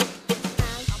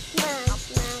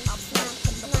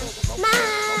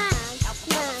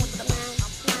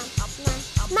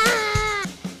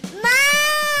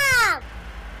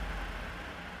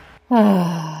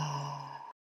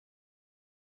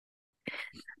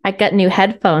I got new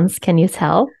headphones. Can you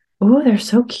tell? Oh, they're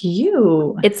so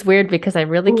cute. It's weird because I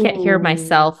really can't hear Ooh.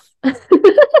 myself.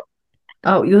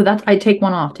 Oh, that's I take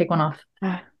one off. Take one off.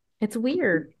 Ah, it's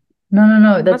weird. No, no,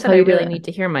 no. Not That's that how I you do really it. need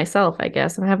to hear myself, I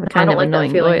guess. I have a No, I kind don't of like that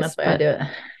annoying feeling. voice, That's why I but do it.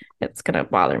 it's gonna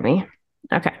bother me.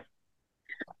 Okay.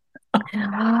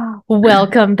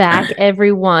 Welcome back,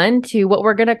 everyone, to what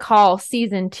we're going to call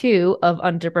season 2 of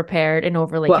Underprepared and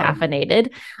Overly Whoa,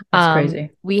 Caffeinated. that's crazy.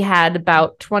 We had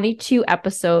about 22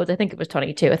 episodes. I think it was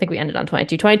 22. I think we ended on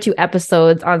 22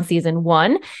 episodes on season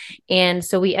 1. And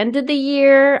so we ended the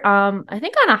year, I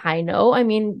think on a high note. I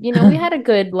mean, we had a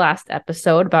good last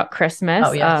episode about Oh,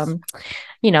 Christmas, yes.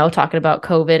 talking about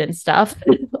COVID and stuff.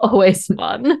 Always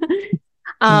fun.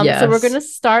 So we're going Yes. to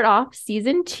start off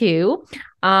season 2.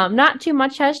 Not too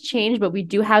much has changed, but we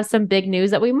do have some big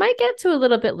news that we might get to a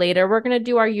little bit later. We're going to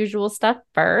do our usual stuff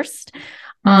first.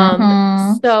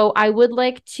 Mm-hmm. So I would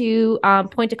like to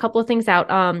point a couple of things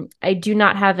out. I do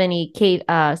not have any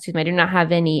I do not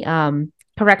have any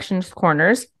corrections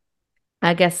corners.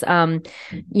 I guess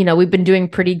we've been doing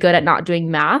pretty good at not doing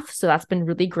math, so that's been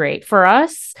really great for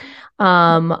us.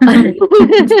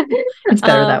 It's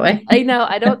better that way. I know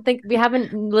I don't think we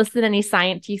haven't listed any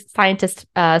scientific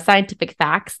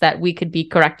facts that we could be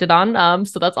corrected on.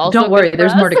 So that's also Don't good worry, for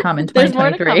there's us. more to come in There's more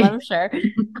to come, 2023. I'm sure.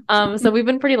 So we've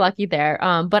been pretty lucky there.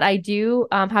 But I do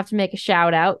have to make a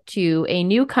shout out to a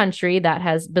new country that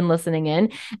has been listening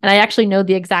in. And I actually know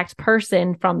the exact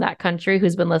person from that country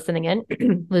who's been listening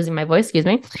in. Losing my voice, excuse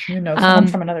me. You know someone Um,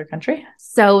 from another country?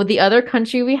 so the other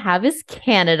country we have is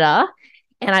Canada.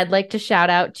 And I'd like to shout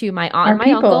out to my aunt and Our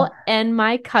my uncle people. and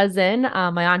my cousin,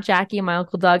 my aunt Jackie, my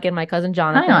uncle Doug, and my cousin Hi,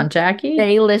 Jonathan. Aunt Jackie.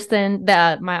 They listened.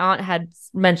 That my aunt had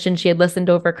mentioned she had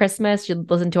listened over Christmas. She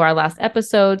listened to our last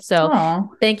episode. So Oh,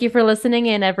 thank you for listening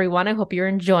in, everyone. I hope you're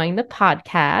enjoying the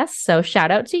podcast. So shout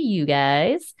out to you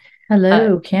guys. Uh, hello,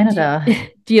 do, Canada.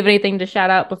 do you have anything to shout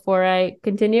out before I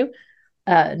continue?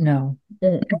 No,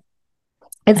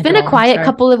 It's I been a don't. I'm quiet sorry.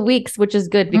 couple of weeks, which is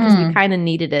good because we Mm. kind of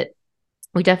needed it.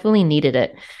 We definitely needed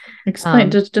it. Explain,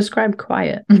 Um, just describe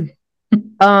quiet.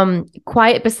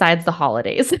 Quiet besides the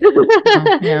holidays. Oh,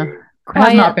 yeah. It has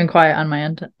Quiet, not been quiet on my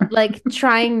end. like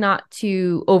trying not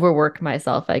to overwork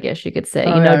myself, I guess you could say.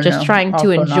 Oh, yeah, Just no. trying to Also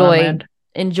not on my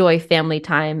enjoy end. family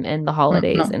time and the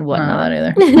holidays No, and none of whatnot.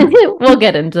 that either. We'll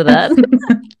get into that.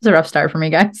 It's a rough start for me,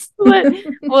 guys.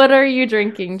 What are you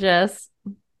drinking, Jess?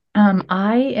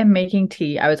 I am making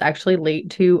tea. I was actually late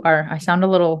to I sound a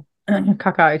little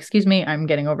caca, excuse me. I'm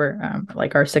getting over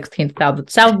like our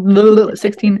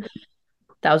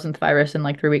 16,000th virus in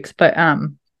like 3 weeks. But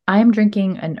I am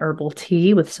drinking an herbal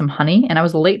tea with some honey, and I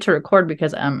was late to record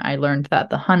because I learned that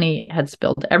the honey had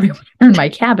spilled everywhere in my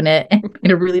cabinet and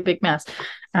made a really big mess.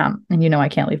 And I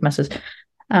can't leave messes.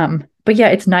 But yeah,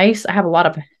 it's nice. I have a lot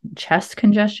of chest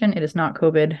congestion. It is not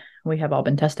COVID. We have all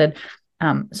been tested.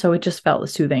 So it just felt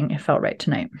soothing. It felt right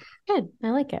tonight. Good. I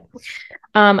like it.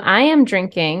 I am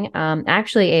drinking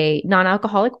actually a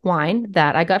non-alcoholic wine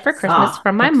that I got for Christmas Ah,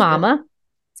 from my that's good. mama.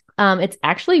 It's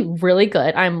actually really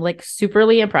good. I'm like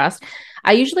superly impressed.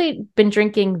 I usually been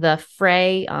drinking the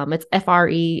Frey. It's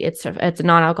FRE. It's a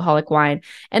non-alcoholic wine,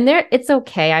 and it's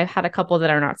okay. I've had a couple that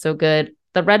are not so good.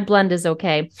 The red blend is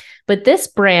okay, but this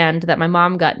brand that my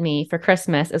mom got me for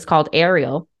Christmas is called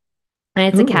Ariel, and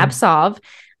it's a Cab Ooh. Sauv,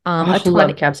 Oh, a love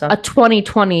 20 cab a sauv.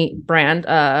 2020 brand,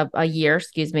 a year,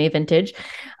 excuse me, vintage,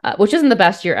 which isn't the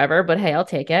best year ever, but hey, I'll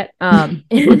take it.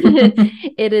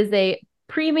 It is a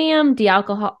premium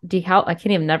I can't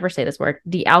even never say this word,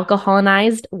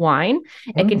 dealcoholized wine.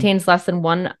 It Ooh. contains less than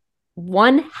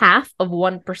one half of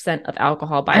 1% of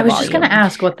alcohol by I was just gonna volume.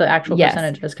 ask what the actual Yes.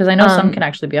 percentage is because I know some Um, can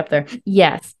actually be up there.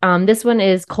 Yes. This one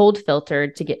is cold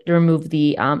filtered to remove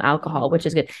the alcohol, which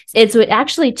is good. So it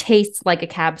actually tastes like a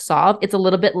Cab Sauv. It's a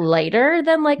little bit lighter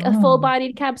than like a full Oh,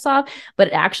 bodied Cab Sauv, but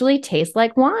it actually tastes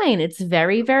like wine. It's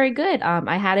very, very good.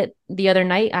 I had it the other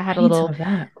night. I had I need some of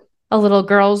that. a little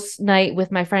girls' night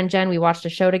with my friend Jen. We watched a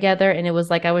show together, and it was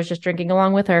like I was just drinking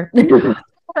along with her.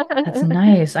 That's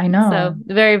nice. I So know.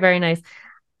 very, very nice.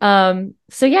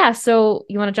 So yeah, so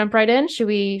you want to jump right in? Should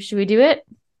we do it?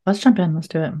 Let's jump in. Let's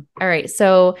do it. All right.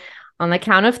 So on the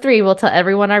count of three, we'll tell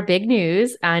everyone our big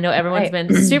news. I know All everyone's right.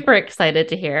 been super excited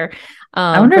to hear.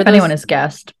 I wonder For if anyone those, has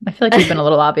guessed. I feel like we've been a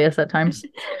little obvious at times.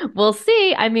 we'll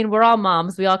see. I mean, we're all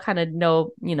moms. We all kind of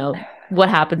know, what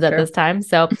happens That's at true. this time.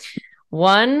 So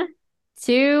 1,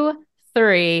 2,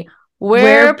 3.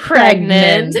 We're We're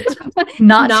pregnant. pregnant,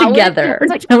 not Not with, together,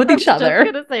 I with was each just other.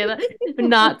 gonna say that.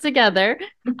 Not together.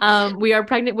 We are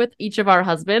pregnant with each of our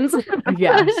husbands.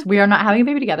 Yes, we are not having a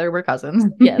baby together. We're cousins.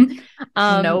 Yes.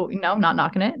 Um, No, no, not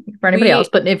knocking it for anybody else.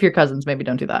 we But if you're cousins, maybe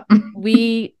don't do that.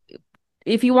 we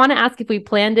if you want to ask if we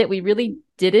planned it, we really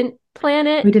didn't plan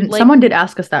it. We didn't. Like Someone did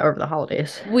ask us that over the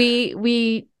holidays.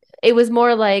 we it was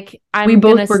more like We I'm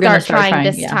both gonna were gonna start start trying trying.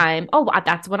 this Yeah. time. Oh,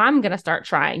 that's when I'm gonna start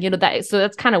trying. That so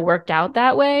that's kind of worked out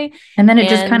that way. And then it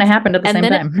just kind And of happened at the same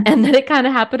then time. it kind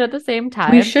of happened at the same We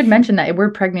time. should mention that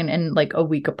we're pregnant in like a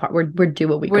week apart. We're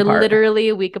due a week We're apart. literally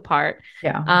a week apart.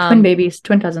 Yeah. Twin babies,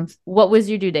 twin cousins. What was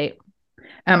your due date?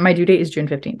 My due date is June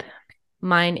 15th.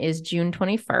 Mine is June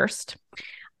 21st.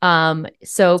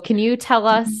 So can you tell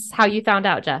us how you found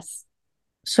out, Jess?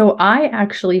 So I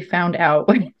actually found out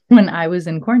when I was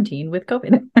in quarantine with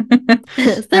COVID.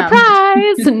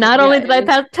 Surprise! Not only did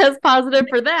I test positive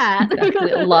for that,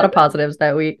 exactly, a lot of positives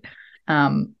that week.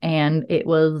 And I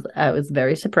was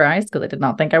very surprised because I did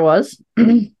not think I was.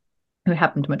 It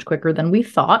happened much quicker than we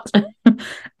thought.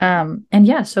 And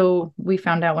yeah, so we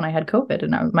found out when I had COVID,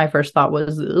 and my first thought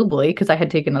was, oh boy, because I had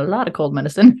taken a lot of cold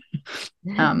medicine,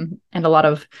 and a lot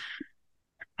of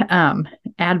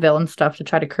Advil and stuff to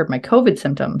try to curb my COVID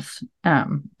symptoms.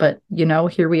 But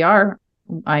here we are.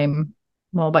 By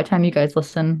the time you guys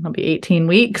listen, I'll be 18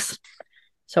 weeks.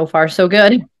 So far, so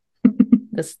good.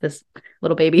 This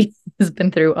little baby has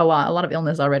been through a lot of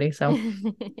illness already, so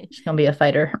she's gonna be a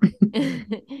fighter.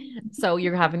 So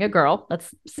you're having a girl.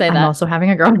 Let's say I'm that. also having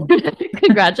a girl.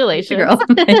 Congratulations, girl.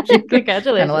 Thank you.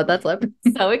 Congratulations. Gonna let that slip.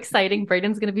 So exciting.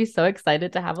 Braden's gonna be so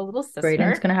excited to have a little sister.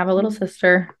 Braden's gonna have a little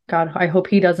sister. God, I hope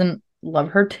he doesn't love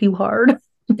her too hard.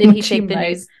 Did he take the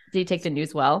news? Did he take the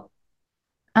news well?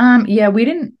 Yeah, we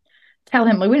didn't tell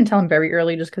him. We didn't tell him very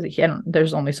early, just because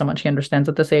there's only so much he understands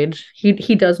at this age.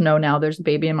 He does know now there's a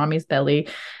baby in mommy's belly,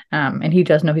 and he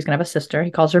does know he's gonna have a sister.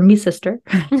 He calls her me sister.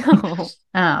 Oh.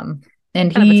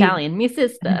 And kind of Italian, me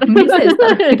sister. Me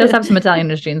sister. He does have some Italian in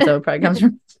his genes, so it probably comes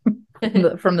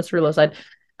from the Cerullo side.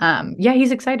 Yeah,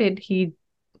 he's excited. He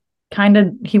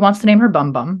wants to name her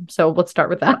Bum Bum. So let's start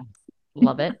with that.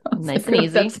 Love it. Nice and easy.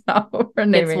 That's not what we're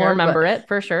naming will her, remember it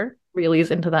for sure. Really is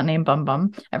into that name Bum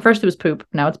Bum. At first it was Poop.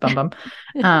 Now it's Bum Bum.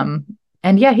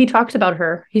 And yeah, he talks about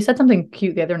her. He said something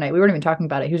cute the other night. We weren't even talking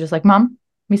about it. He was just like, Mom,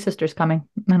 my sister's coming.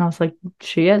 And I was like,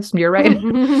 she is. You're right.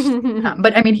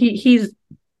 But I mean, he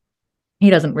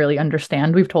doesn't really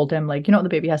understand. We've told him, like, the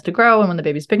baby has to grow, and when the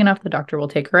baby's big enough, the doctor will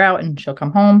take her out and she'll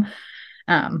come home.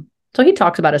 So he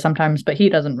talks about it sometimes, but he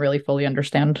doesn't really fully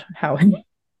understand how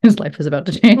his life is about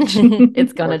to change.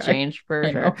 It's gonna change for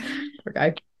sure. Poor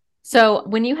guy. So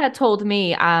when you had told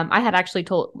me, I had actually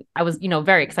I was,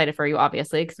 very excited for you,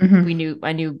 obviously, because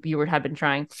I knew you had been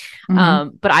trying.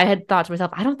 But I had thought to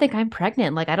myself, I don't think I'm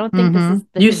pregnant. Like, I don't think this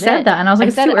is you said that. And I was like,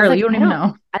 it's too early. You don't even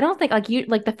know. I don't think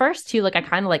the first two, I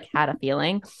kind of had a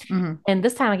feeling, and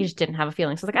this time I just didn't have a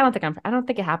feeling. So I was like, I don't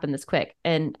think it happened this quick.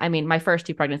 And I mean, my first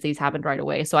two pregnancies happened right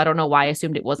away. So I don't know why I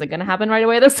assumed it wasn't going to happen right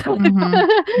away this time.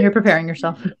 You're preparing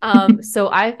yourself. So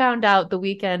I found out the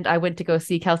weekend I went to go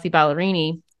see Kelsey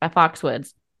Ballerini at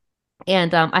Foxwoods,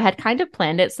 and I had kind of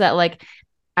planned it so that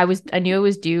I knew it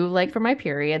was due for my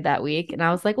period that week, and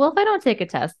I was like, well, if I don't take a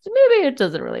test, maybe it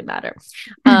doesn't really matter.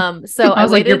 So I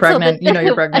was like, you're pregnant.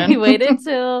 You're pregnant. I waited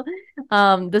till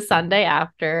the Sunday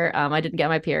after I didn't get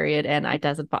my period, and I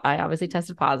obviously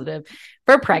tested positive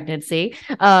for pregnancy.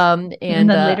 And then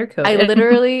later COVID. I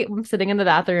literally am sitting in the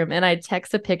bathroom, and I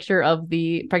text a picture of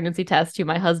the pregnancy test to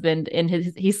my husband, and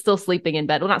he's still sleeping in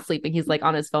bed. Well, not sleeping. He's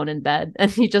on his phone in bed, and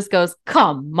he just goes,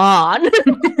 "Come on."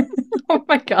 Oh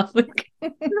my God.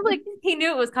 He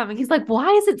knew it was coming. He's like, why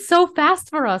is it so fast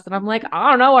for us? And I'm like, I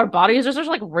don't know. Our bodies are just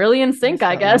really in sync,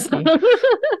 I guess.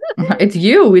 It's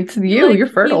you. You're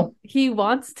fertile. He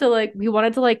wanted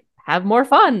to have more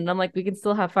fun. And I'm like, we can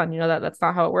still have fun. That's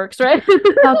not how it works, right?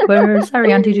 Awkward.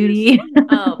 Sorry, Auntie Judy.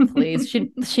 Oh, please.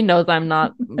 She knows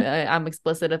I'm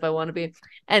explicit if I want to be.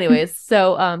 Anyways.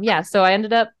 So, so I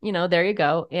ended up, there you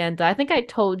go. And I think I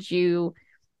told you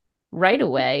right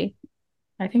away.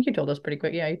 I think you told us pretty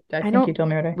quick. Yeah, I think you told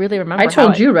me right away. Really remember. I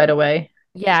told you right away.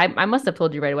 Yeah, I must have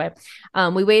told you right away.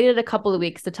 We waited a couple of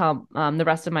weeks to tell the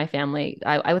rest of my family.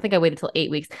 I think I waited till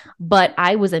 8 weeks, but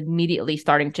I was immediately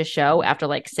starting to show after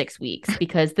 6 weeks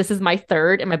because this is my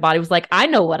third, and my body was like, I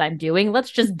know what I'm doing. Let's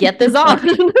just get this on.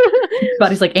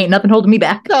 Body's like, ain't nothing holding me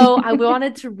back. So I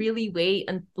wanted to really wait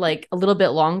and a little bit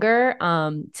longer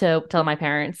to tell my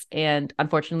parents, and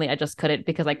unfortunately, I just couldn't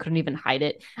because I couldn't even hide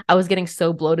it. I was getting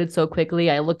so bloated so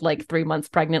quickly. I looked like 3 months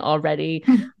pregnant already.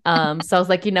 So I was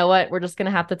like, you know what? We're just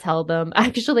gonna have to tell them. I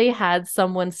actually had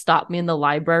someone stop me in the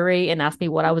library and ask me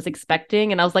what I was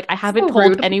expecting, and I was like, I haven't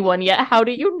told anyone yet. How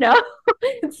do you know?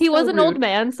 He was an old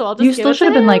man, so I'll just. You still should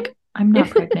have been like, I'm not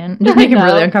pregnant. Just make him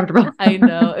really uncomfortable. I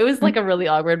know. It was a really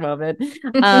awkward moment.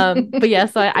 But yeah,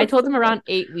 so I told him around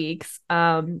 8 weeks.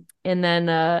 And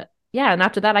then yeah, and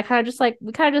after that, I kind of just like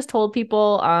we kind of just told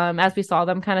people as we saw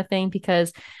them kind of thing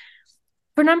because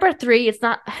for number three, it's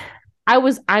not. I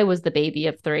was the baby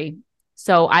of three,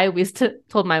 so I always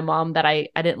told my mom that I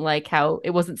didn't like how it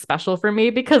wasn't special for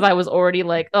me because I was already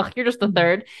like, oh, you're just the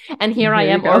third, and here I Here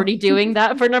you am go. already doing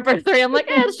that for number three. I'm like,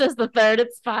 it's just the third,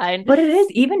 it's fine. But it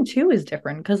is even two is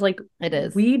different because like It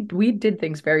is. we did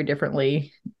things very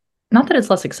differently. Not that it's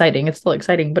less exciting, it's still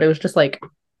exciting, but it was just like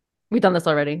We've done this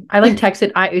already. I like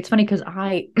texted. I It's funny because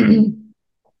I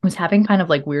was having kind of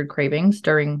like weird cravings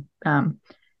during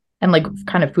and like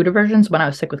kind of food aversions when I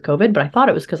was sick with COVID, but I thought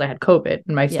it was because I had COVID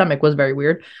and my Yeah. stomach was very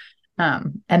weird.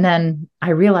 And then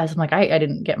I realized I'm like, I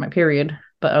didn't get my period,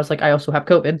 but I was like, I also have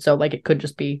COVID. So like it could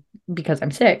just be because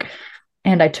I'm sick.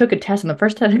 And I took a test, and the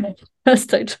first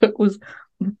test I took was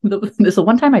this the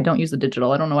one time I don't use the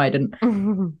digital. I don't know why I didn't.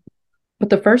 But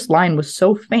the first line was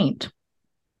so faint.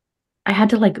 I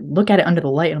had to like look at it under the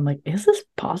light and I'm like, is this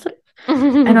positive?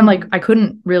 And I'm like, I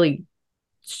couldn't really,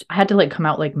 I had to like come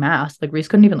out like masked. Like Reese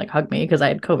couldn't even like hug me because I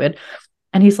had COVID.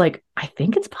 And he's like, I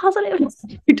think it's positive.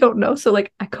 You don't know. So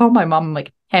like I call my mom. I'm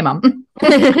like, hey mom.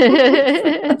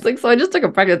 It's like, so I just took a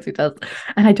pregnancy test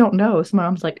and I don't know. So my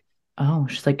mom's like, oh,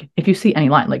 she's like, if you see any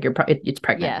line, like it's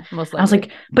pregnant. Yeah, most I was likely.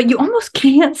 like, but you almost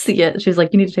can't see it. She's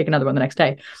like, you need to take another one the next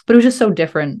day. But it was just so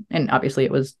different. And obviously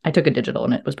I took a digital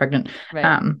and it was pregnant.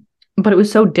 Right. But it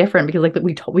was so different because like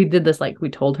we did this, like we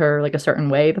told her like a certain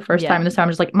way the first Yeah. time, and this time I'm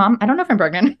just like, mom, I don't know if I'm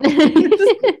pregnant.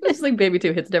 Just like baby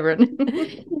too hits different.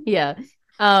 Yeah.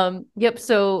 Yep.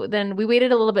 So then we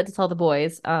waited a little bit to tell the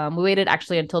boys. We waited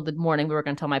actually until the morning we were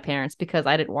going to tell my parents because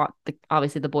I didn't want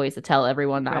obviously the boys to tell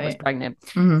everyone that I was pregnant.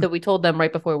 Mhm. So we told them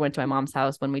right before we went to my mom's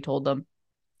house when we told them.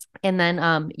 And then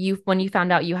when you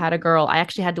found out you had a girl, I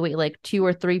actually had to wait like 2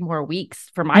 or 3 more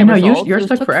weeks for my I know results. yours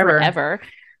took forever.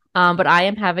 But I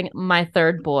am having my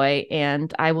third boy,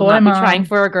 and I will Boy, not be mom. trying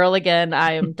for a girl again.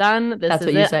 I am done. This That's is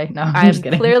what you it. say. No, I'm I'm just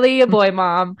kidding. clearly a boy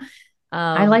mom.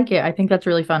 I like it. I think that's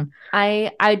really fun.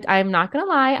 I'm not gonna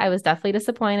lie. I was definitely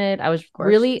disappointed. I was Of course.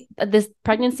 really this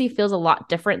pregnancy feels a lot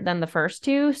different than the first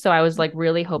two, so I was like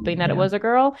really hoping that it was a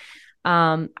girl.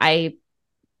 I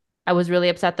was really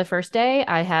upset the first day.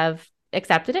 I have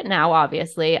accepted it now.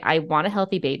 Obviously, I want a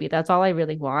healthy baby. That's all I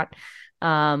really want.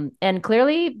 And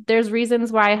clearly there's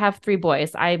reasons why I have 3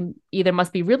 boys. I either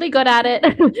must be really good at it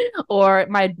or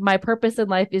my purpose in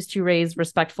life is to raise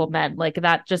respectful men. Like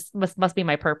that just must be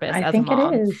my purpose I as think a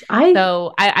mom. it is. I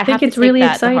I think have it's to take really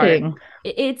that to heart. exciting.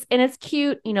 It's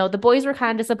cute. You know, the boys were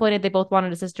kind of disappointed. They both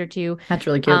wanted a sister too. That's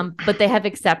really cute. But they have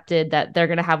accepted that they're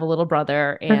gonna have a little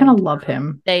brother They're gonna and love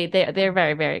him. they're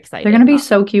very, very excited. They're gonna be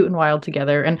so cute and wild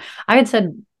together. And I had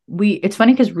said it's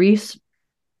funny because Reese,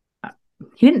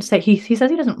 he didn't say he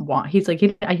says he doesn't want, he's like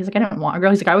I didn't want a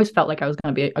girl. He's like, I always felt like I was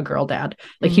gonna be a girl dad.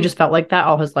 Like he just felt like that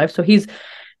all his life. So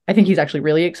I think he's actually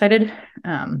really excited.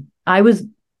 I'm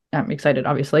excited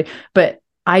obviously, but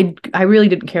I really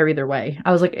didn't care either way.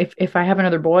 I was like, if I have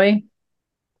another boy,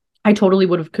 I totally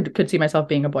could see myself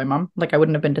being a boy mom. Like I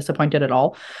wouldn't have been disappointed at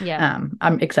all. Yeah.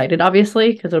 I'm excited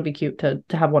obviously because it'll be cute to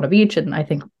have one of each, and I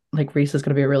think like Reese is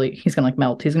gonna be he's gonna like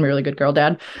melt. He's gonna be a really good girl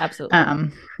dad.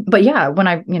 Absolutely. But yeah,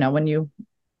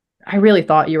 I really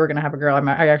thought you were gonna have a girl.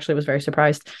 I actually was very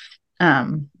surprised.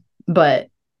 But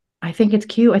I think it's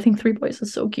cute. I think 3 boys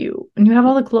is so cute. And you have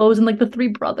all the clothes and like the 3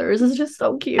 brothers. It's just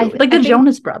so cute. Like the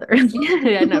Jonas brothers.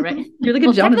 Yeah, I know, right? You're like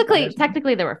a Jonas brothers.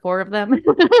 Technically there were 4 of them.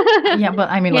 Yeah, but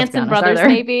I mean, Hanson brothers,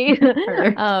 maybe.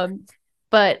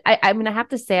 But I mean, I have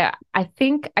to say, I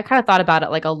think I kind of thought about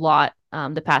it like a lot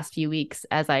the past few weeks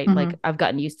as I've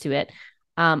gotten used to it.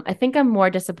 I think I'm more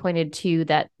disappointed too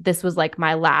that this was like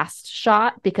my last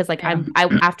shot because like I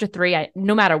after 3,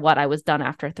 no matter what, I was done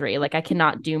after 3. Like I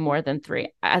cannot do more than 3.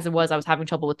 As it was, I was having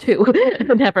trouble with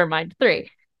 2, never mind 3.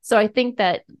 So I think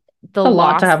that a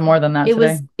lot to have more than that.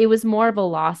 It was more of a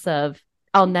loss of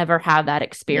I'll never have that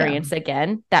experience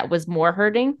again. That was more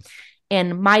hurting.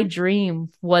 And my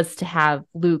dream was to have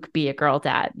Luke be a girl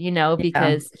dad,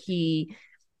 because he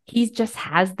just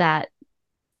has that.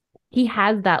 He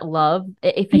has that love.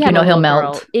 If he had a he'll little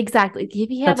melt. girl, exactly. If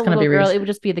he had a little girl, it would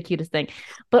just be the cutest thing.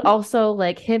 But also,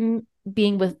 like him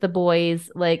being with the boys,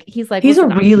 like he's a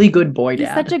really good boy dad.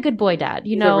 He's such a good boy dad,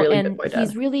 and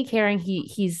he's really caring.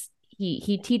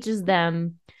 He teaches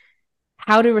them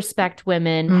how to respect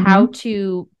women, how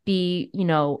to be,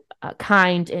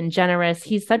 kind and generous.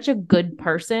 He's such a good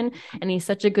person, and he's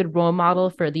such a good role model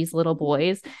for these little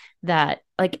boys that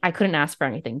like I couldn't ask for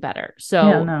anything better.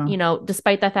 So,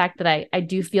 despite the fact that I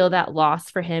do feel that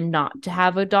loss for him not to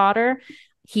have a daughter,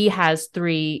 he has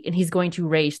 3 and he's going to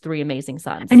raise 3 amazing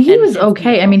sons. And he was okay.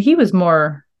 Beautiful. I mean, he was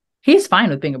more He's fine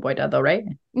with being a boy dad though, right?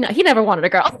 No, he never wanted a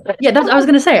girl. Yeah, that's I was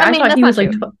gonna say. I I mean, thought that's he not was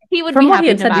like true. He would be from what he happy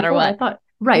had no said matter before, I what. thought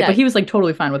right, No, but he was like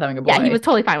totally fine with having a yeah, he boy. was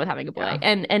totally fine with having a boy. Yeah.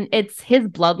 And it's his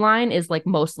bloodline is like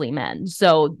mostly men.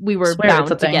 So we I were swear it's a bound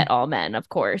to get thing. all men, of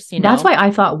course, That's why I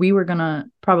thought we were gonna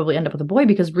probably end up with a boy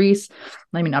because Reese,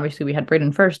 I mean, obviously we had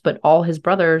Brayden first, but all his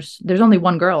brothers, there's only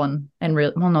one girl and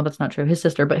real well, no, that's not true. His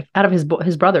sister, but out of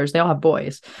his brothers, they all have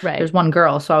boys. Right. There's one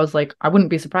girl. So I was like, I wouldn't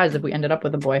be surprised if we ended up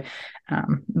with a boy.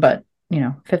 But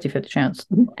 50-50 chance.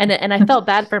 And I felt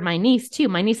bad for my niece too.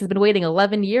 My niece has been waiting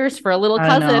 11 years for a little I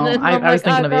cousin. know. And I'm I was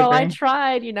like, oh thinking of girl, I Avery.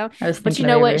 tried. I was But you thinking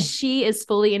know of what? Avery. She is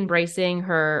fully embracing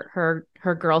her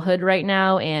girlhood right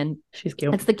now. And She's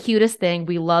cute. it's the cutest thing.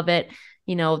 We love it.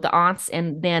 The aunts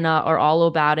and Nana are all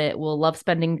about it. We'll love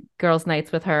spending girls'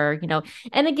 nights with her,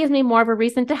 and it gives me more of a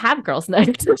reason to have girls'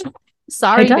 nights.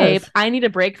 Sorry, babe. I need a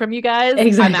break from you guys.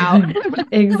 Exactly. I'm out.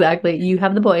 Exactly. You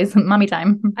have the boys. Mommy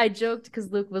time. I joked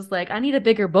because Luke was like, I need a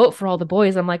bigger boat for all the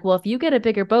boys. I'm like, well, if you get a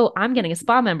bigger boat, I'm getting a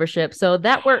spa membership. So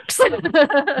that works.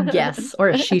 Yes. Or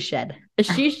a she shed. A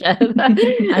she shed.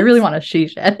 I really want a she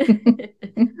shed.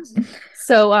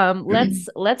 So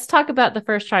let's talk about the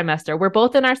first trimester. We're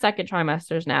both in our second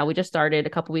trimesters now. We just started a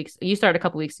couple weeks. You started a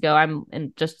couple weeks ago.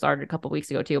 And just started a couple weeks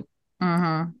ago too.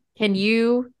 Mm-hmm. Can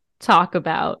you talk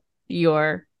about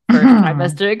your first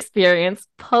trimester experience,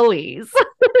 please?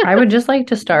 I would just like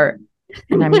to start,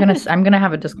 and I'm gonna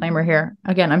have a disclaimer here.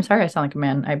 Again, I'm sorry I sound like a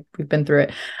man. We've been through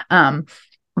it. I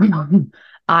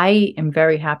am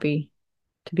very happy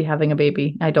to be having a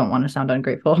baby. I don't want to sound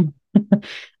ungrateful.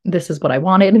 This is what I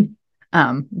wanted.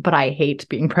 But I hate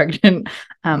being pregnant.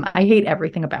 I hate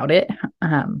everything about it.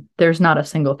 There's not a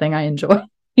single thing I enjoy,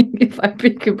 if I'm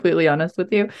being completely honest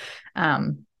with you.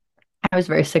 I was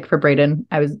very sick for Brayden.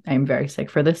 I'm very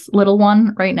sick for this little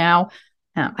one right now.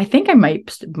 I think I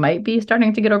might be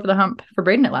starting to get over the hump. For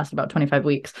Brayden, it lasted about 25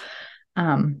 weeks.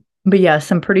 But yeah,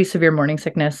 some pretty severe morning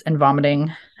sickness and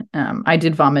vomiting. I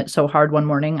did vomit so hard one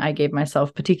morning, I gave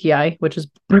myself petechiae, which is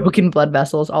broken blood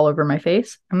vessels all over my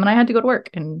face. And then I had to go to work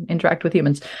and interact with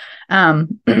humans. I've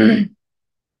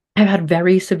had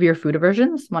very severe food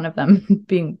aversions, one of them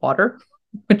being water,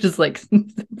 which is like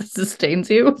sustains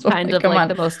you. So kind of like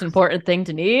the most important thing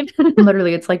to need.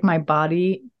 Literally, it's like my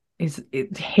body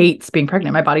it hates being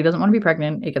pregnant. My body doesn't want to be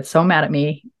pregnant. It gets so mad at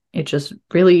me. It just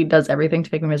really does everything to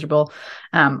make me miserable.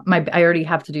 I already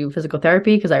have to do physical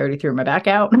therapy because I already threw my back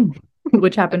out,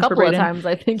 which happened a couple of times.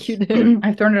 I think you did.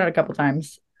 I've thrown it out a couple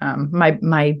times.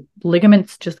 My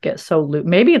ligaments just get so loose.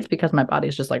 Maybe it's because my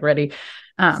body's just like ready.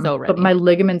 So ready. But my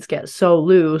ligaments get so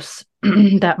loose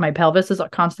that my pelvis is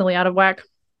constantly out of whack.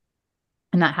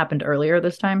 And that happened earlier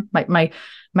this time. My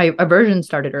aversion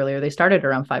started earlier. They started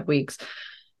around 5 weeks.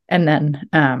 And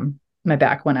then my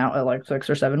back went out at like 6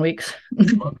 or 7 weeks,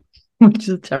 which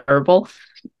is terrible.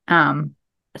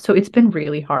 So it's been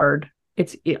really hard.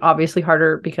 It's obviously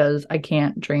harder because I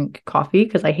can't drink coffee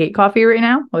because I hate coffee right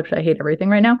now, which I hate everything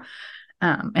right now.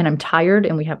 And I'm tired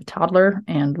and we have a toddler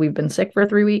and we've been sick for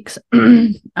 3 weeks.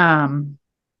 And,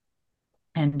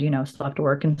 still have to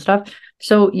work and stuff.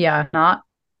 So yeah, not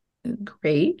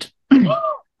great.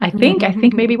 I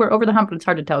think maybe we're over the hump, but it's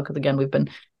hard to tell because again, we've been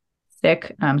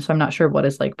sick. So I'm not sure what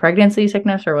is like pregnancy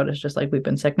sickness or what is just like we've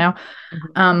been sick now.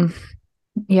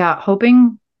 Yeah,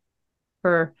 hoping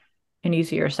for an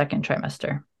easier second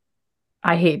trimester.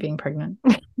 I hate being pregnant.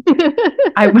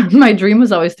 My dream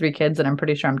was always 3 kids, and I'm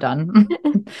pretty sure I'm done.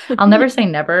 I'll never say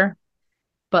never,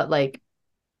 but like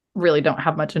really don't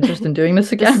have much interest in doing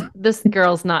this again. This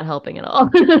girl's not helping at all.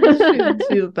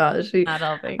 She's not. She's not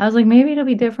helping. I was like, maybe it'll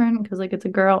be different because like it's a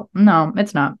girl. No,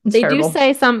 it's not. It's terrible. Do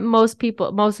say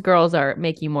most girls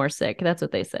make you more sick. That's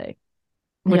what they say.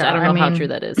 Which I don't know how true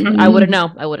that is. I wouldn't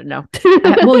know.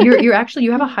 Well,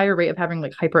 you have a higher rate of having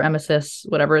like hyperemesis,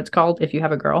 whatever it's called, if you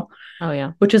have a girl. Oh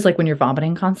yeah. Which is like when you're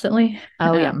vomiting constantly.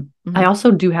 Oh yeah. I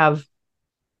also do have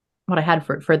what I had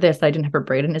for this that I didn't have for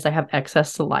Brayden is I have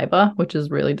excess saliva, which is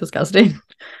really disgusting.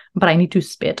 But I need to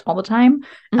spit all the time.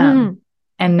 And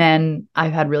then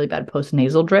I've had really bad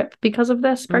postnasal drip because of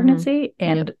this pregnancy.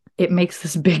 And it makes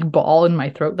this big ball in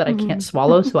my throat that I can't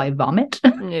swallow, so I vomit.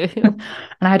 And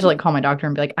I had to like call my doctor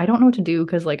and be like, I don't know what to do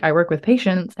because like I work with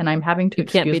patients and I'm having to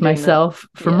excuse myself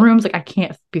from rooms. Like I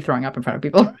can't be throwing up in front of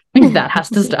people. Like, that has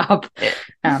to stop.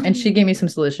 And she gave me some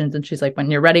solutions and she's like, when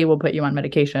you're ready, we'll put you on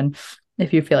medication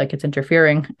if you feel like it's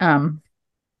interfering. So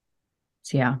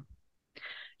yeah,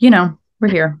 we're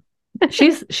here.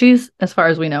 She's as far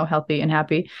as we know healthy and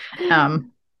happy.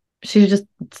 She's just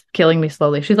killing me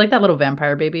slowly. She's like that little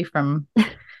vampire baby from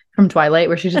Twilight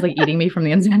where she's just like eating me from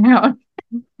the inside out.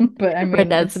 But I mean,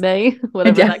 Renesmee,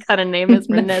 whatever that kind of name is.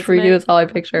 For you, it's all I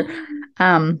picture.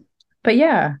 But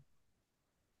yeah,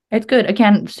 It's good.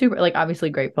 Again, super, like, obviously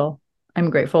grateful. I'm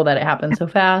grateful that it happened so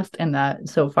fast and that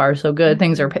so far so good.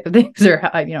 Things are,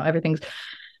 everything's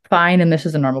fine. And this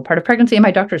is a normal part of pregnancy. And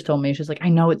my doctor's told me, she's like, I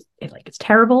know it's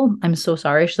terrible. I'm so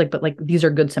sorry. She's like, but like, these are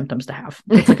good symptoms to have.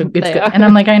 It's like, it's good. And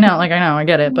I'm like, I know, I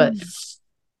get it. But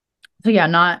so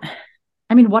yeah,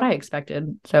 what I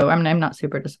expected. So I'm not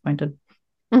super disappointed.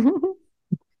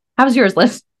 How's yours,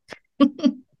 Liz?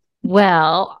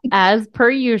 Well, as per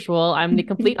usual, I'm the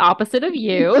complete opposite of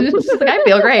you. Like, I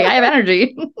feel great. I have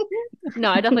energy. No,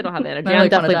 I definitely don't have energy. I'm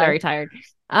definitely very tired.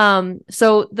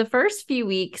 So the first few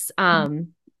weeks, I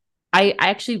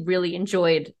actually really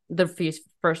enjoyed the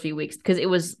first few weeks because it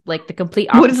was like the complete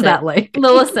opposite. What is that like?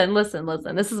 No, listen.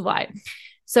 This is why.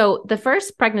 So the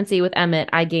first pregnancy with Emmett,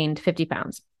 I gained 50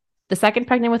 pounds. The second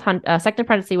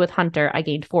pregnancy with Hunter, I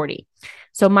gained 40.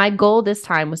 So my goal this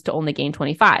time was to only gain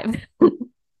 25.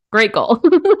 Great goal.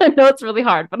 I know it's really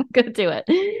hard, but I'm going to do it.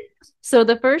 So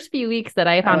the first few weeks that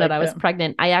I found out I was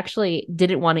pregnant, I actually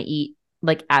didn't want to eat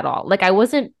like at all. Like I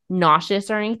wasn't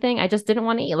nauseous or anything. I just didn't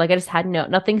want to eat. Like I just had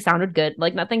nothing sounded good.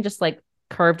 Like nothing just like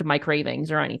curbed my cravings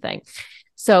or anything.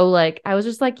 So like I was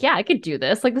just like, yeah, I could do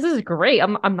this. Like this is great.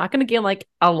 I'm not going to gain like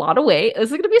a lot of weight. This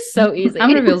is going to be so easy.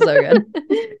 I'm going to feel so good.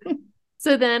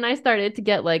 So then I started to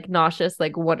get like nauseous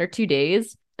like 1 or 2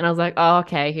 days. And I was like, oh,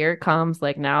 okay, here it comes.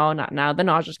 Like now the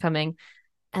nausea's coming.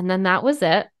 And then that was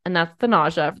it. And that's the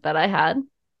nausea that I had.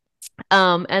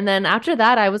 And then after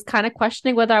that, I was kind of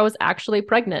questioning whether I was actually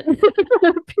pregnant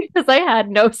because I had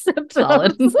no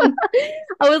symptoms.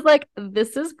 I was like,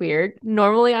 this is weird.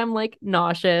 Normally I'm like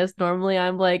nauseous. Normally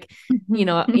I'm like,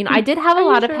 I did have a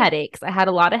lot of headaches. I had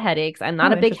a lot of headaches. I'm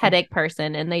not a big headache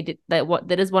person. And they did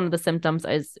that is one of the symptoms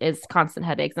is constant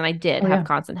headaches. And I did have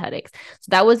constant headaches. So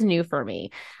that was new for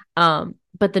me.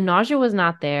 But the nausea was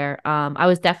not there. I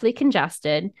was definitely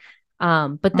congested.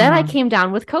 But then I came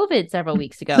down with COVID several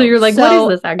weeks ago. So you're like,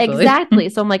 what is this actually? Exactly.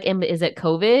 So I'm like, is it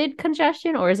COVID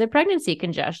congestion or is it pregnancy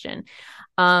congestion?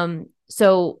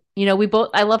 So,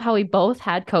 I love how we both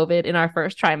had COVID in our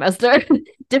first trimester,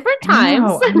 different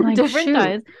times, like, different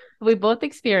times. We both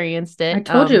experienced it. I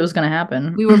told you it was going to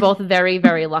happen. We were both very,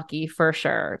 very lucky for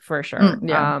sure.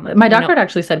 Yeah. My doctor had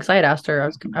actually said, because I had asked her,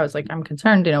 I was like, I'm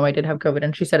concerned, I did have COVID.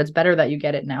 And she said, it's better that you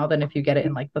get it now than if you get it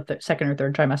in like the second or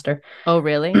third trimester. Oh,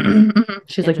 really?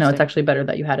 She's like, no, it's actually better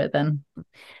that you had it then.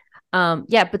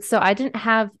 Yeah, but so I didn't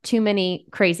have too many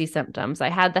crazy symptoms. I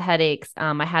had the headaches.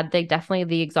 I had definitely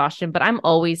the exhaustion, but I'm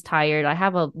always tired. I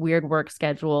have a weird work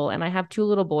schedule and I have 2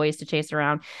 little boys to chase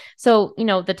around. So,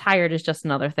 the tired is just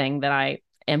another thing that I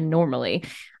am normally.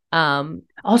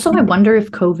 Also, I wonder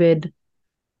if COVID,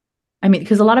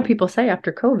 because a lot of people say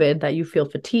after COVID that you feel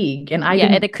fatigue, and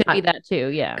and it could be that too.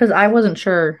 Yeah. Because I wasn't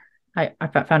sure. I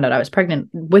found out I was pregnant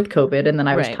with COVID and then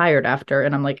I was tired after,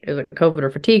 and I'm like, is it COVID or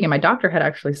fatigue? And my doctor had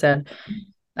actually said,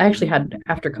 I actually had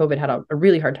after COVID had a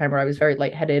really hard time where I was very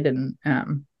lightheaded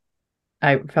and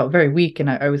I felt very weak and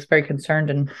I was very concerned.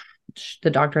 And the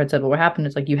doctor had said, well, what happened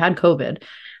is like you had COVID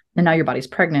and now your body's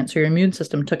pregnant. So your immune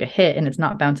system took a hit and it's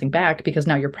not bouncing back because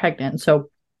now you're pregnant. So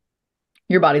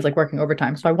your body's like working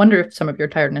overtime. So I wonder if some of your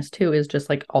tiredness too is just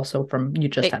like also from you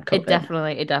just had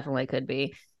COVID. It definitely could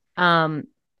be.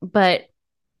 But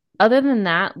other than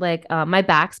that, like my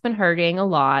back's been hurting a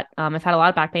lot. I've had a lot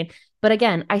of back pain, but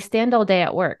again, I stand all day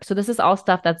at work. So this is all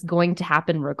stuff that's going to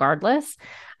happen regardless.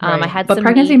 But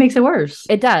pregnancy makes it worse.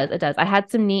 It does. I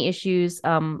had some knee issues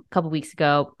a couple weeks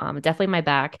ago. Definitely my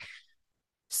back.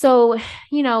 So,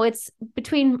 it's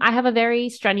I have a very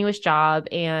strenuous job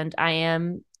and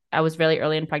I was really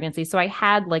early in pregnancy. So I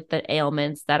had like the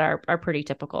ailments that are pretty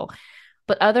typical.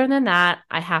 But other than that,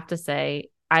 I have to say,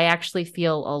 I actually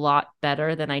feel a lot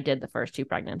better than I did the first 2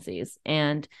 pregnancies.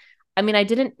 And I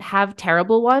didn't have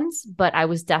terrible ones, but I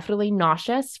was definitely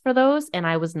nauseous for those. And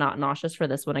I was not nauseous for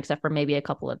this one, except for maybe a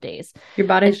couple of days. Your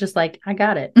body's just like, I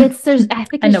got it. I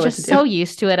think it's just so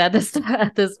used to it at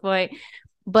this point.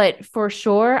 But for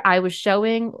sure, I was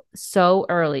showing so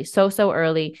early, so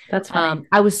early. That's funny.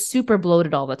 I was super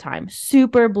bloated all the time.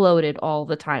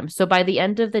 So by the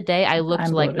end of the day, I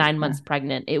looked like 9 months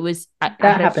pregnant. It was, I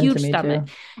had a huge stomach.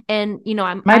 Too. And,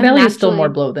 my belly is still more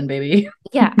bloat than baby.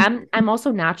 Yeah. I'm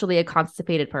also naturally a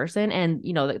constipated person. And,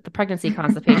 the pregnancy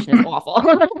constipation is awful.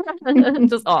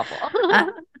 Just awful.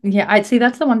 Yeah. I'd see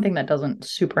that's the one thing that doesn't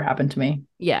super happen to me.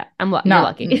 Yeah. You're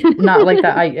lucky. Not like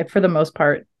that. For the most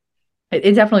part,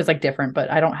 it definitely is like different,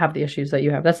 but I don't have the issues that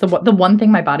you have. That's the one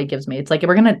thing my body gives me. It's like,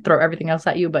 we're going to throw everything else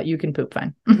at you, but you can poop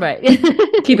fine. Right.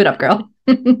 Keep it up, girl.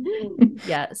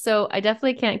 Yeah. So I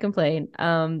definitely can't complain.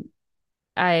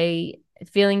 I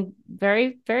feeling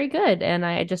very, very good. And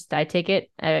I take it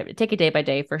day by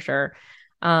day for sure.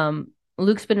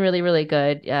 Luke's been really, really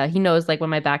good. He knows like when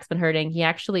my back's been hurting. He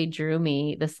actually drew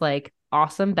me this like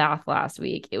awesome bath last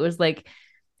week. It was like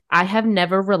I have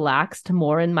never relaxed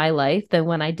more in my life than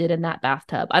when I did in that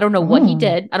bathtub. I don't know what he Oh,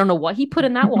 did. I don't know what he put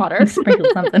in that water.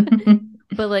 sprinkled something.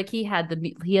 But like he had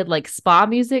like spa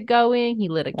music going. He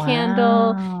lit a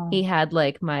candle. He Wow. had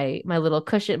like my little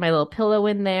cushion, my little pillow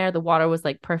in there. The water was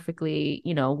like perfectly,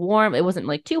 warm. It wasn't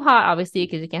like too hot, obviously,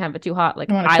 because you can't have it too hot. Like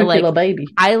You want to cook your little baby.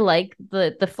 I like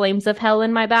the flames of hell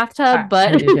in my bathtub, I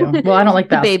but do too. Well, I don't like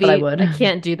the baths, but I baby, would. I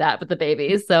can't do that with the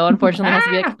baby. So unfortunately, it has to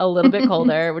be like Ah! a little bit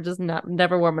colder, which is not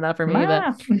never warm enough for me. But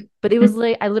Ah! but it was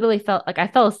like I literally felt like I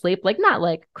fell asleep, like not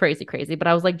like crazy, crazy, but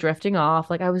I was like drifting off.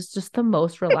 Like I was just the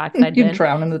most relaxed I'd You been.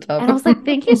 drown in the tub. And I was like,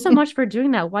 thank you so much for doing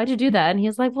that. Why'd you do that? And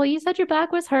he's like, well, you said your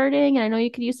back was hurting and I know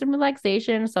you could use some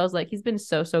relaxation. So I was like, he's been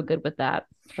so, so good with that.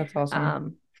 That's awesome.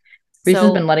 Um, Reese has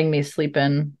been so letting me sleep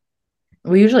in.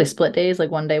 We usually split days.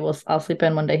 Like one day I'll sleep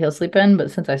in, one day he'll sleep in.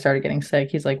 But since I started getting sick,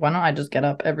 he's like, why don't I just get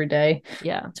up every day?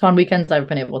 yeah. So on weekends I've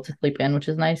been able to sleep in, which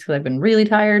is nice because I've been really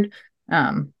tired.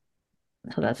 So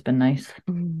that's been nice.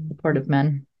 Supportive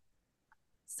men.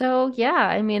 So yeah,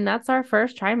 I mean, that's our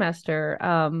first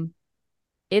trimester.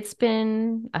 It's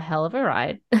been a hell of a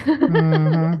ride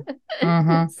Mm-hmm.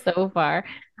 Mm-hmm. so far.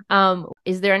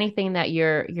 Is there anything that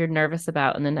you're nervous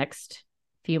about in the next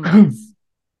few months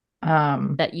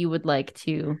Um, that you would like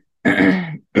to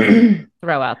I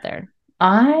throw out there?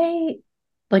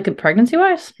 like pregnancy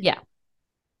wise. Yeah.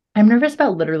 I'm nervous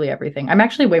about literally everything. I'm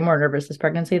actually way more nervous this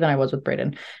pregnancy than I was with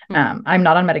Brayden. I'm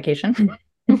not on medication,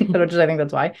 which is I think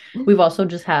that's why. We've also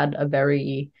just had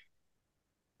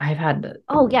I've had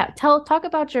Oh yeah, talk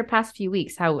about your past few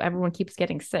weeks, how everyone keeps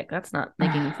getting sick. That's not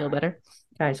making you feel better.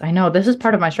 guys, I know this is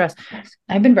part of my stress.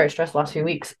 I've been very stressed the last few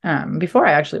weeks. Before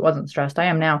I actually wasn't stressed. I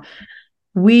am now.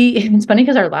 It's funny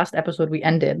because our last episode we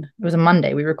ended, it was a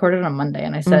Monday. We recorded on a Monday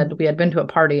and I said we had been to a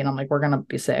party and I'm like, we're gonna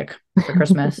be sick for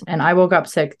Christmas. And I woke up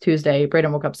sick Tuesday.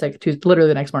 Brayden woke up sick Tuesday, literally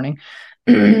the next morning.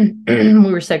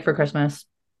 We were sick for Christmas.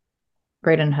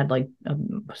 Brayden had like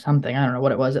something, I don't know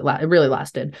what it was. It really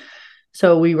lasted.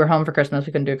 So we were home for Christmas.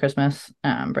 We couldn't do Christmas.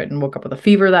 Brayden woke up with a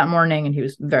fever that morning and he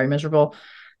was very miserable.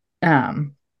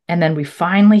 And then he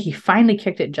finally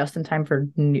kicked it just in time for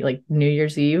New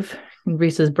Year's Eve.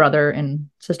 Reese's brother and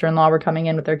sister-in-law were coming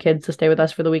in with their kids to stay with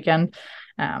us for the weekend.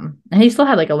 And he still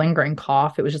had like a lingering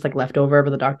cough. It was just like left over, but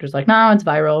the doctor's like, no, it's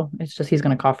viral. It's just he's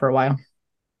gonna cough for a while.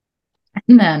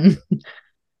 And then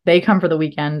they come for the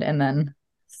weekend, and then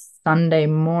Sunday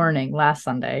morning, last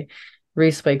Sunday,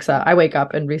 Reese wakes up. I wake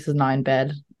up and Reese is not in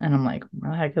bed. And I'm like,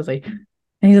 what the heck is he? And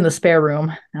he's in the spare room.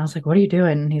 And I was like, what are you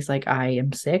doing? And he's like, I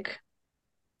am sick.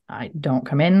 I don't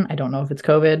come in. I don't know if it's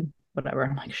COVID, whatever.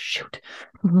 I'm like, shoot.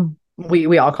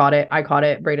 We all caught it. I caught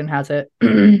it. Brayden has it.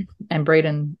 And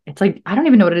Brayden, it's like, I don't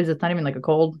even know what it is. It's not even like a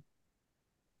cold.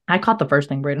 I caught the first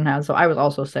thing Brayden had. So I was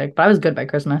also sick, but I was good by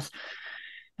Christmas.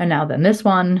 And now then this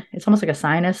one, it's almost like a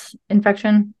sinus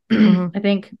infection, I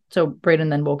think. So Brayden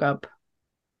then woke up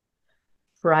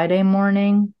Friday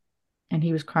morning and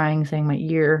he was crying, saying,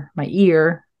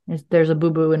 there's a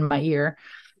boo-boo in my ear.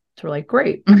 So we're like,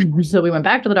 great. So we went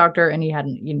back to the doctor and he had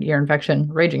an ear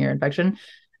infection, raging ear infection.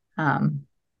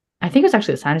 I think it was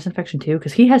actually a sinus infection too,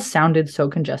 because he has sounded so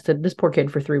congested, this poor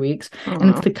kid, for 3 weeks. And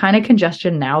it's the kind of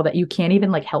congestion now that you can't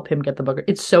even like help him get the booger.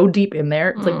 It's so deep in there.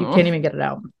 It's like you can't even get it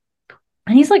out.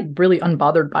 And he's like really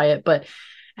unbothered by it. But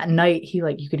at night, he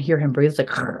like, you can hear him breathe. It's like,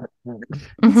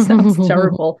 it sounds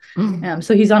terrible.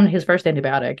 So he's on his first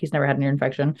antibiotic. He's never had an ear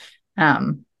infection.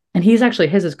 And he's actually,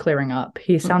 his is clearing up.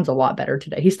 He sounds a lot better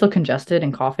today. He's still congested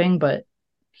and coughing, but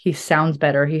he sounds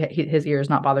better. His ear is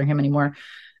not bothering him anymore.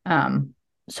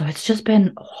 So it's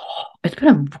been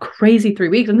a crazy 3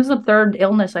 weeks. And this is the third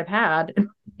illness I've had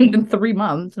in 3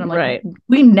 months. And I'm like,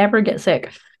 we never get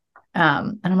sick.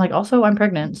 And I'm like, also I'm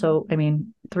pregnant. So, I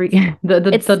mean,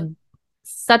 it's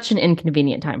such an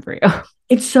inconvenient time for you.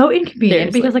 It's so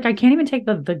inconvenient because like, I can't even take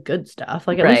the good stuff.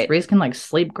 Like at least Reese can like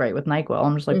sleep great with NyQuil.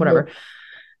 I'm just like, whatever.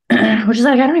 Which is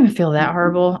like, I don't even feel that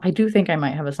horrible. I do think I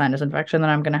might have a sinus infection that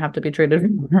I'm going to have to be treated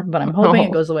for, but I'm hoping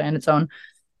it goes away on its own.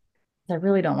 I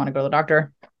really don't want to go to the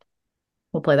doctor.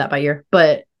 We'll play that by ear.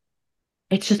 But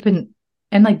it's just been,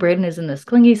 and like Brayden is in this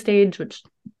clingy stage, which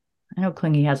I know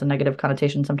clingy has a negative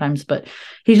connotation sometimes, but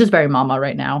he's just very mama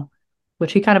right now,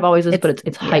 which he kind of always is, but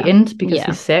it's heightened because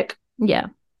he's sick. Yeah.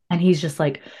 And he's just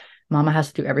like, mama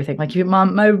has to do everything. Like,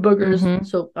 mom, my boogers.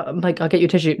 So like, I'll get you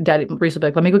tissue. Daddy, Reese will be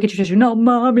like, let me go get you tissue. No,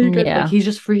 mommy. Like, he's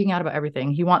just freaking out about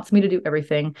everything. He wants me to do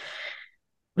everything,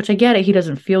 which I get it. He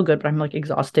doesn't feel good, but I'm like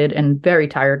exhausted and very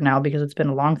tired now because it's been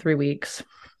a long 3 weeks.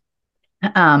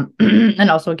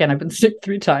 And also, again, I've been sick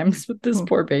 3 times with this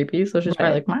poor baby. So she's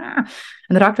probably Right. like, "Mah."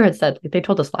 And the doctor had said, like, they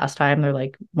told us last time, they're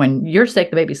like, when you're sick,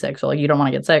 the baby's sick. So like, you don't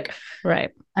want to get sick.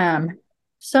 Right. Um,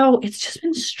 so it's just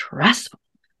been stressful.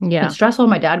 It's Yeah. stressful.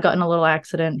 My dad got in a little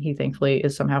accident. He thankfully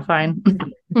is somehow fine.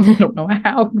 I don't know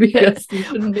how because he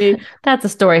shouldn't be. That's a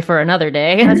story for another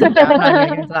day. Yeah, I'm not even gonna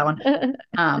get into that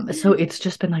one. So it's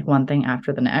just been like one thing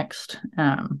after the next.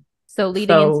 So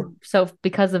leading So into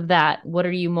because of that, what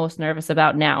are you most nervous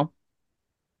about now?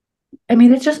 I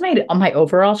mean, it's just made my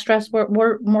overall stress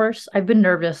more worse. I've been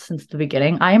nervous since the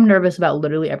beginning. I am nervous about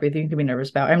literally everything you can be nervous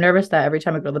about. I'm nervous that every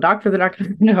time I go to the doctor, they're not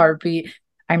going to find a heartbeat.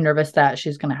 I'm nervous that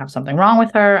she's going to have something wrong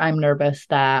with her. I'm nervous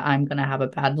that I'm going to have a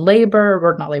bad labor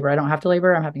or not labor. I don't have to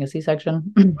labor. I'm having a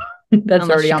C-section. That's Unless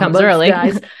already she on the comes books, early,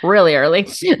 guys. really early.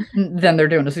 Then they're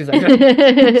doing a C-section.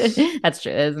 That's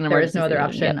true. It's an There is emergency no other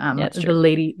situation. option. Yep. Yeah, it's The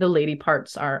true. lady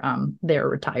parts are they're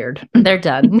retired. They're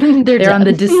done. They're on done.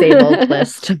 the disabled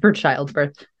list for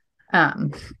childbirth.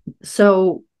 Um,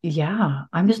 so yeah,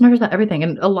 I'm just nervous about everything.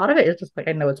 And a lot of it is just like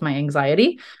I know it's my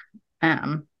anxiety,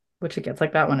 which it gets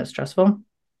like that when it's stressful.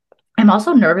 I'm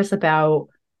also nervous about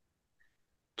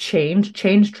change.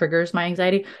 Change triggers my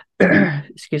anxiety.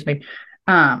 Excuse me.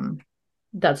 Um,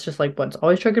 that's just like what's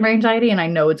always triggered my anxiety. And I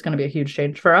know it's going to be a huge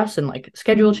change for us and like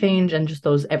schedule change and just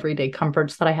those everyday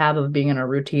comforts that I have of being in a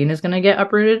routine is going to get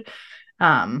uprooted.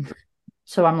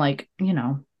 So I'm like,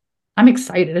 I'm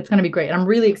excited. It's going to be great. And I'm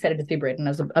really excited to see Brayden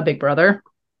as a big brother.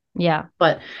 Yeah.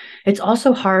 But it's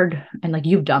also hard. And like,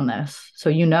 you've done this,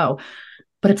 so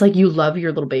but it's like, you love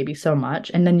your little baby so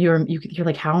much. And then you're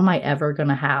like, how am I ever going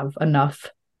to have enough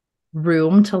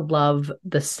room to love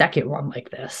the second one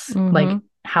like this? Mm-hmm. Like,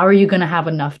 how are you going to have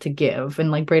enough to give? And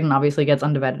like, Brayden obviously gets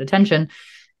undivided attention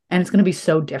and it's going to be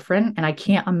so different. And I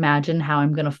can't imagine how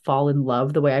I'm going to fall in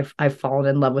love the way I've fallen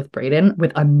in love with Brayden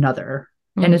with another.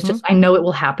 And it's just, I know it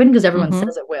will happen because everyone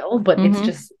says it will, but it's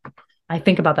just, I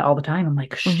think about that all the time. I'm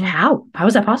like, how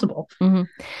is that possible?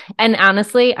 And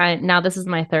honestly, now this is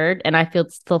my third and I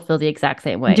still feel the exact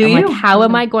same way. Do I'm you? like, how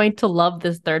am I going to love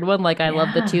this third one? Like I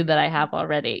love the two that I have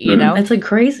already, It's like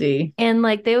crazy. And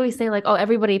like, they always say like, oh,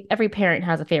 every parent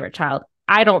has a favorite child.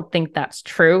 I don't think that's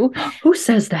true. Who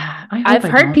says that? I've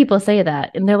heard people say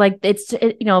that and they're like,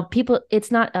 people,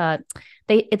 it's not,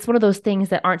 it's one of those things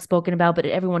that aren't spoken about, but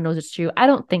everyone knows it's true. I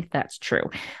don't think that's true.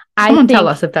 Someone tell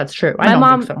us if that's true. I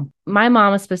don't think so. My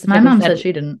mom specifically My mom said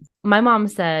she didn't. My mom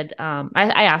said,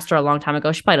 I asked her a long time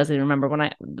ago. She probably doesn't even remember when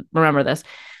I remember this,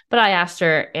 but I asked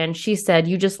her and she said,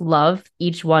 you just love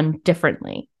each one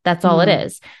differently. That's all it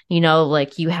is.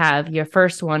 Like you have your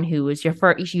first one who was your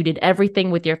first, you did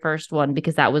everything with your first one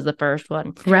because that was the first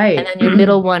one. Right. And then your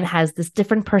middle one has this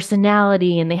different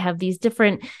personality and they have these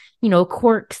different,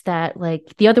 quirks that like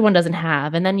the other one doesn't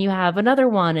have. And then you have another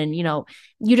one and,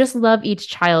 you just love each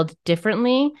child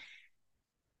differently.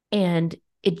 And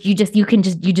you just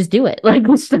do it.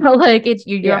 Like, so like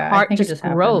your heart just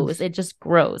grows. It just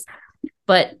grows.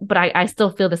 But I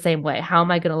still feel the same way. How am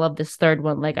I going to love this third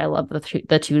one? Like I love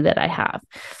the two that I have.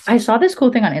 I saw this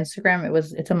cool thing on Instagram.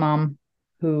 It's a mom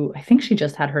who I think she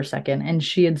just had her second. And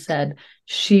she had said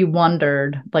she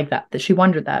wondered like that she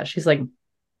wondered that. She's like,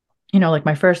 like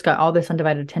my first got all this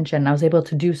undivided attention. I was able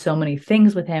to do so many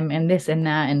things with him and this and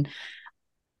that. And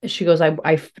she goes,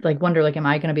 I like wonder, like, am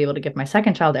I going to be able to give my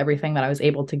second child everything that I was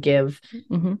able to give,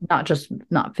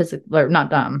 not physical or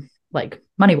not like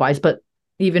money wise, but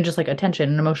even just like attention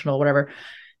and emotional, whatever.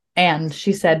 And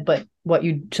she said, but what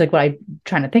I'm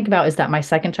trying to think about is that my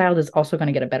second child is also going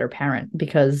to get a better parent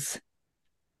because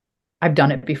I've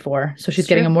done it before. So she's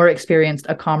getting a more experienced,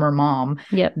 a calmer mom.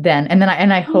 Yep.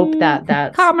 I hope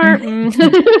that's calmer.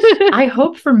 I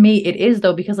hope for me it is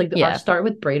though, because like our start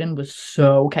with Brayden was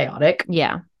so chaotic.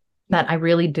 Yeah. That I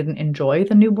really didn't enjoy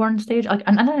the newborn stage. Like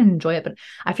I didn't enjoy it, but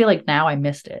I feel like now I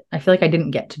missed it. I feel like I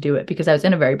didn't get to do it because I was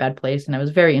in a very bad place and I was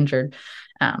very injured.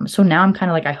 So now I'm kind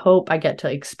of like, I hope I get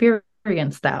to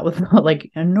experience that with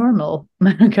like a normal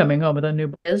coming home with a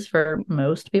newborn is for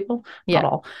most people, not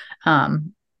all.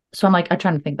 So I'm like, I'm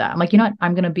trying to think that I'm like, what?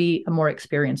 I'm going to be a more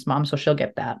experienced mom. So she'll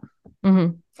get that.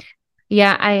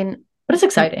 Yeah. But it's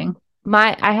exciting.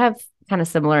 I have kind of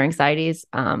similar anxieties.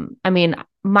 I mean,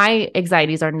 my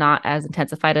anxieties are not as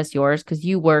intensified as yours because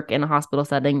you work in a hospital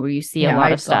setting where you see a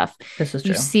lot of stuff. This is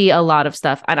true. You see a lot of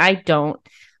stuff and I don't.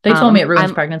 They told me it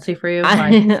ruins pregnancy for you.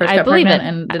 I believe it.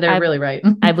 And they're really right.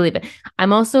 I believe it.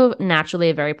 I'm also naturally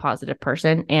a very positive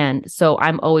person. And so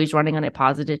I'm always running on a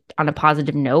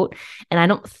positive note. And I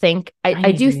don't think,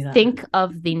 I do think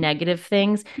of the negative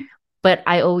things, but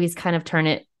I always kind of turn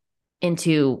it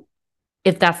into,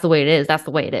 if that's the way it is, that's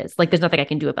the way it is. Like there's nothing I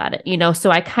can do about it,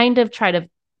 So I kind of try to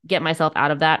get myself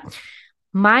out of that.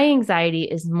 My anxiety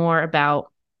is more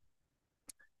about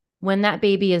when that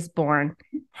baby is born,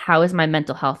 how is my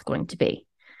mental health going to be?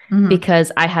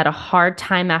 Because I had a hard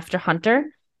time after Hunter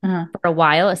for a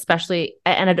while, especially,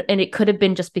 and it could have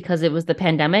been just because it was the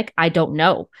pandemic. I don't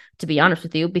know, to be honest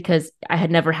with you, because I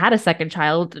had never had a second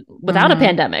child without a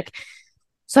pandemic.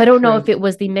 So I don't know if it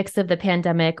was the mix of the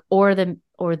pandemic or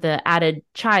the added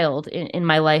child in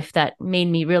my life that made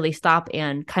me really stop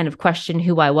and kind of question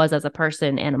who I was as a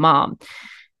person and a mom.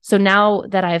 So now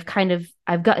that I've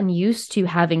gotten used to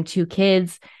having two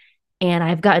kids, and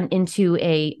I've gotten into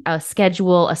a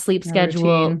schedule, a sleep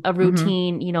schedule, a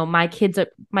routine. You know, my kids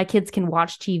can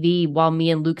watch TV while me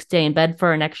and Luke stay in bed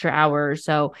for an extra hour or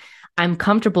so. I'm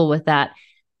comfortable with that.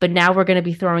 But now we're going to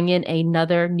be throwing in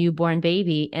another newborn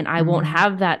baby, and I won't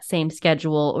have that same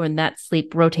schedule or in that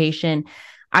sleep rotation.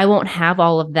 I won't have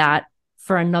all of that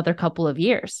for another couple of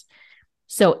years.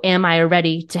 So am I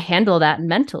ready to handle that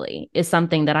mentally is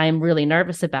something that I am really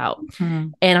nervous about.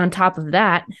 And on top of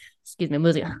that, excuse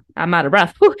me, I'm out of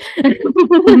breath.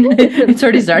 It's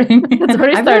already starting. It's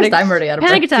already starting. I'm already out of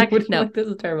Panic breath. attack. No, this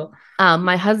is terrible.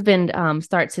 My husband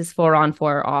starts his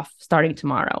 4-on-4 off starting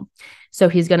tomorrow. So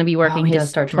he's going to be working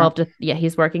his 12 to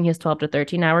he's working his 12 to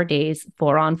 13 hour days,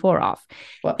 4-on-4 off.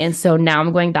 Whoa. And so now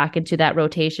I'm going back into that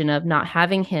rotation of not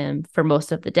having him for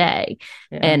most of the day.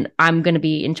 Yeah. And I'm going to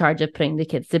be in charge of putting the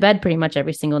kids to bed pretty much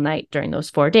every single night during those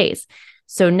 4 days.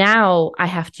 So now I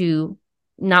have to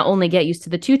not only get used to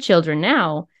the 2 children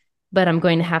now, but I'm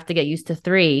going to have to get used to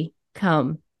 3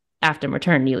 come after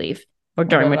maternity leave or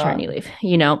during maternity leave,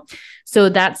 you know? So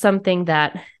that's something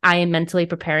that I am mentally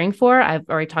preparing for. I've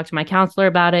already talked to my counselor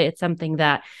about it. It's something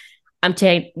that I'm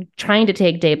trying to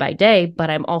take day by day, but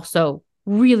I'm also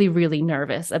really, really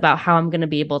nervous about how I'm going to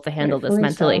be able to handle this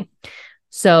mentally.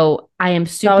 So I am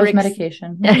super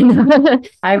medication.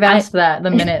 I've asked that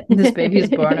the minute this baby's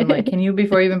born. I'm like, can you,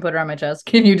 before you even put her on my chest,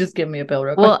 can you just give me a pill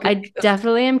real quick? Well, I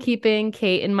definitely am keeping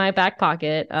Kate in my back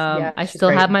pocket. I still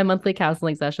have my monthly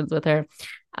counseling sessions with her.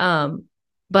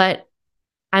 But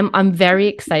I'm very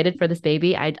excited for this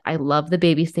baby. I love the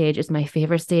baby stage. It's my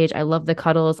favorite stage. I love the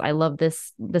cuddles. I love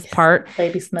this part.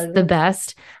 Baby snuggles. It's the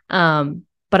best.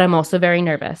 But I'm also very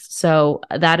nervous. So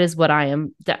that is what I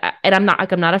am. And I'm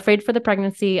not afraid for the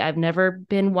pregnancy. I've never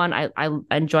been one. I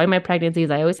enjoy my pregnancies.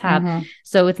 I always have.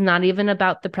 So it's not even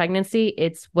about the pregnancy.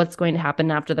 It's what's going to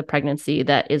happen after the pregnancy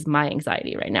that is my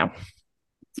anxiety right now.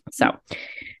 So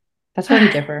that's where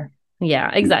we differ.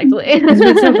 Yeah, exactly.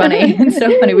 It's so funny. It's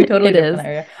so funny. We totally different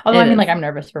area. Although I mean, like, I'm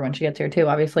nervous for when she gets here too,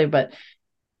 obviously, but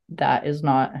that is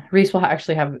not. Reese will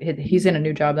actually he's in a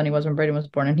new job than he was when Brayden was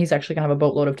born, and he's actually gonna have a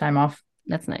boatload of time off.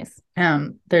 That's nice.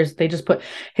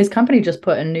 His company just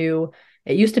put a new,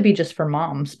 it used to be just for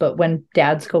moms, but when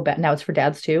dads go back, now it's for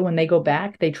dads too. When they go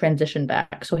back, they transition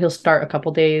back. So he'll start a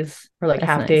couple days or like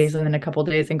half days and then a couple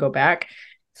days and go back.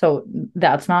 So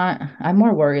that's not, I'm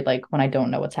more worried like when I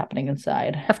don't know what's happening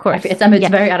inside. Of course. It's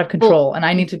very out of control and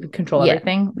I need to control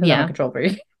everything. I'm a control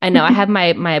freak. I know. I have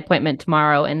my appointment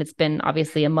tomorrow and it's been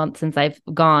obviously a month since I've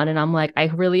gone and I'm like, I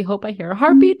really hope I hear a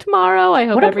heartbeat tomorrow. I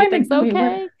hope everything's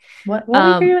okay. What week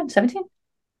are you in? 17?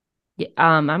 Yeah,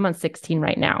 I'm on 16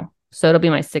 right now. So it'll be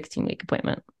my 16-week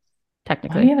appointment.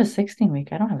 Technically. Oh, you have a 16-week.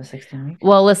 I don't have a 16-week.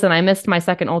 Well, listen, I missed my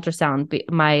second ultrasound.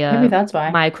 Maybe that's why.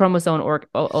 My chromosome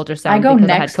ultrasound. I go because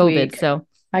next I had COVID. Week. So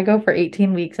I go for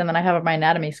 18 weeks and then I have my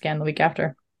anatomy scan the week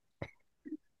after.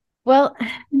 Well,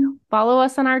 follow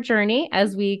us on our journey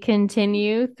as we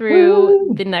continue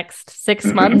through the next 6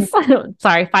 months.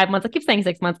 Sorry, 5 months. I keep saying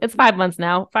 6 months. It's 5 months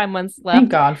now. 5 months left. Thank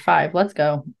God, 5. Let's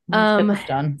go. Let's get this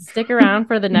done. Stick around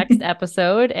for the next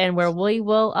episode and where we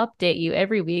will update you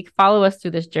every week. Follow us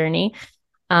through this journey.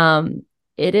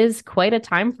 It is quite a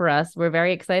time for us. We're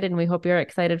very excited and we hope you're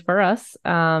excited for us.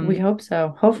 We hope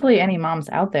so. Hopefully any moms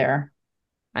out there.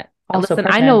 Listen,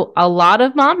 pregnant. I know a lot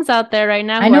of moms out there right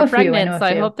now who are pregnant, so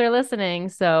I hope they're listening.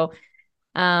 So,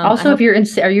 also, if you're in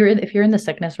the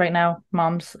sickness right now,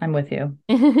 moms, I'm with you.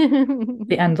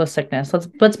 The endless sickness.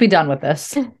 Let's be done with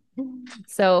this.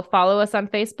 So, follow us on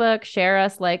Facebook, share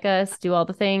us, like us, do all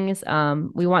the things.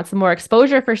 We want some more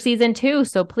exposure for season 2,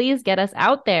 so please get us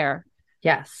out there.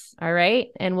 Yes. All right,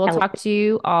 and we'll talk to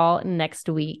you all next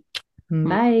week.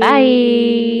 Bye.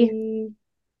 Bye.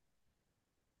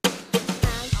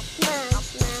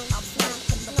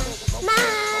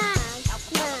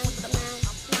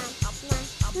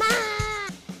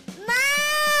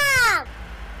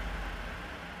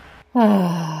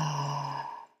 Ah.